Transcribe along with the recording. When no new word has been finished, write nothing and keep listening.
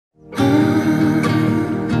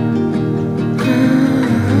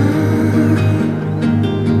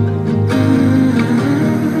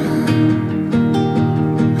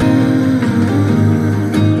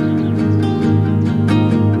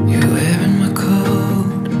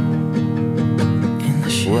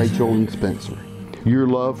Rachel and Spencer. Your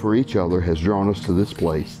love for each other has drawn us to this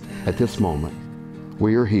place at this moment.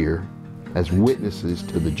 We are here as witnesses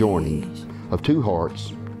to the joining of two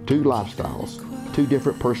hearts, two lifestyles, two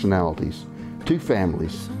different personalities, two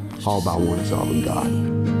families, all by one sovereign God.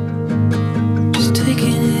 Just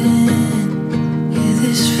taking it in, yeah,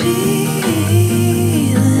 this feeling.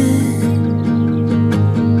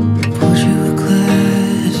 Pour you a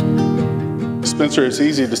glass. Spencer, it's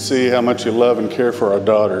easy to see how much you love and care for our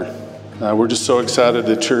daughter. We're just so excited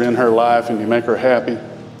that you're in her life and you make her happy,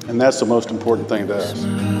 and that's the most important thing to us.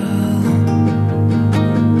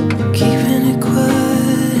 Keeping it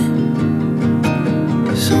quiet,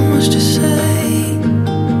 so much to say.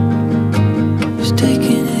 Just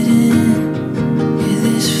taking it in, yeah,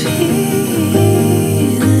 this feeling,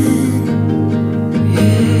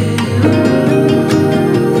 yeah.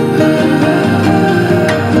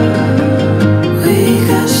 We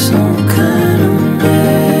got some kind of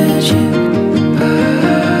magic.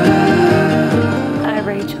 I,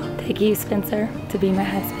 Rachel, take you, Spencer, to be my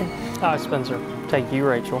husband. I, Spencer, take you,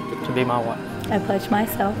 Rachel, to be my wife. I pledge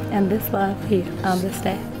myself and this love for you on this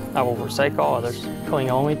day. I will forsake all others, cling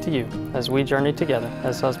only to you as we journey together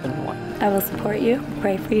as husband and wife. I will support you,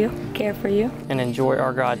 pray for you, care for you, And enjoy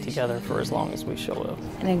our God together for as long as we shall live.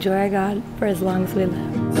 and enjoy our God for as long as we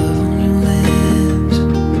live. Love on your lips,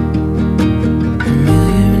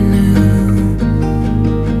 familiar and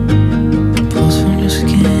new. Pulse on your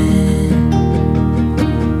skin,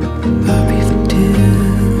 I breathe dew.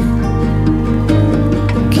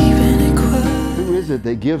 Keeping it quiet. Who is it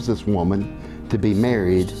that gives this woman to be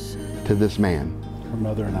married to this man? Her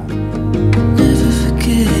mother and I. Never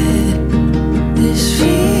forget this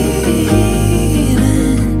feeling,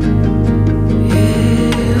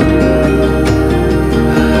 yeah.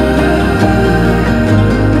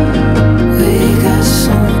 We got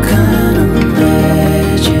some kind of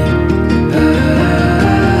magic.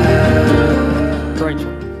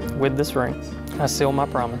 Rachel, with this ring, I seal my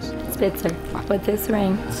promise Spencer, with this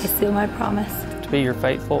ring, I seal my promise to be your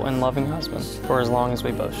faithful and loving husband for as long as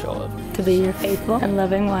we both shall live. to be your faithful and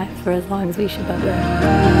loving wife for as long as we shall both live.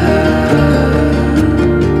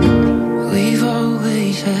 We've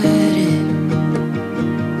always had it.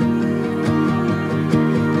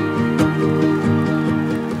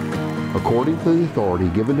 According to the authority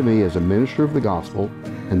given to me as a minister of the gospel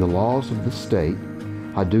and the laws of this state,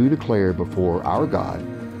 I do declare before our God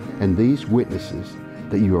and these witnesses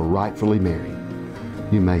that you are rightfully married.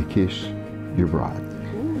 You may kiss your bride.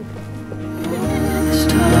 The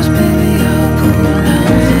stars, baby, I'll pull down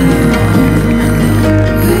the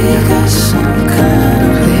we got some kind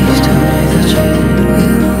of please tell me that you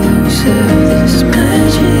will always have this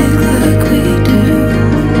magic like we do.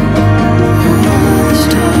 The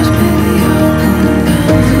stars, baby, I'll pull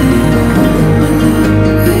down the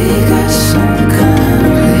we got some kind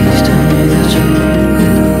of please tell me that you will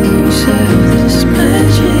always have this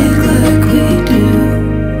magic like we do.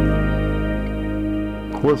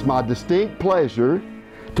 Well, it's my distinct pleasure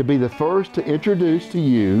to be the first to introduce to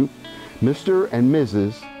you Mr. and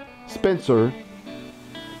Mrs. Spencer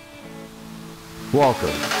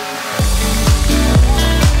Walker.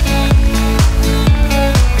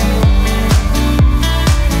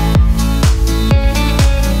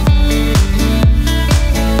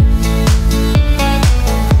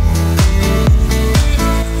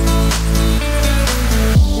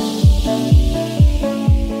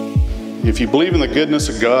 If you believe in the goodness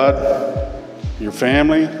of God, your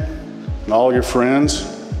family, and all your friends,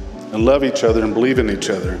 and love each other and believe in each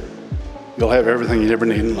other, you'll have everything you ever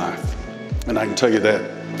need in life. And I can tell you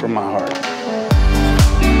that from my heart.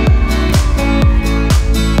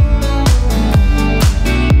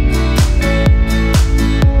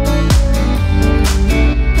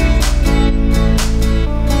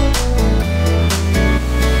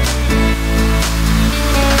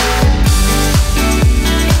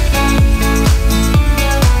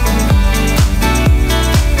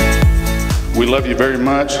 We love you very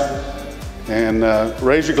much, and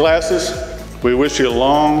raise your glasses. We wish you a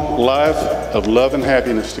long life of love and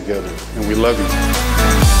happiness together, and we love you.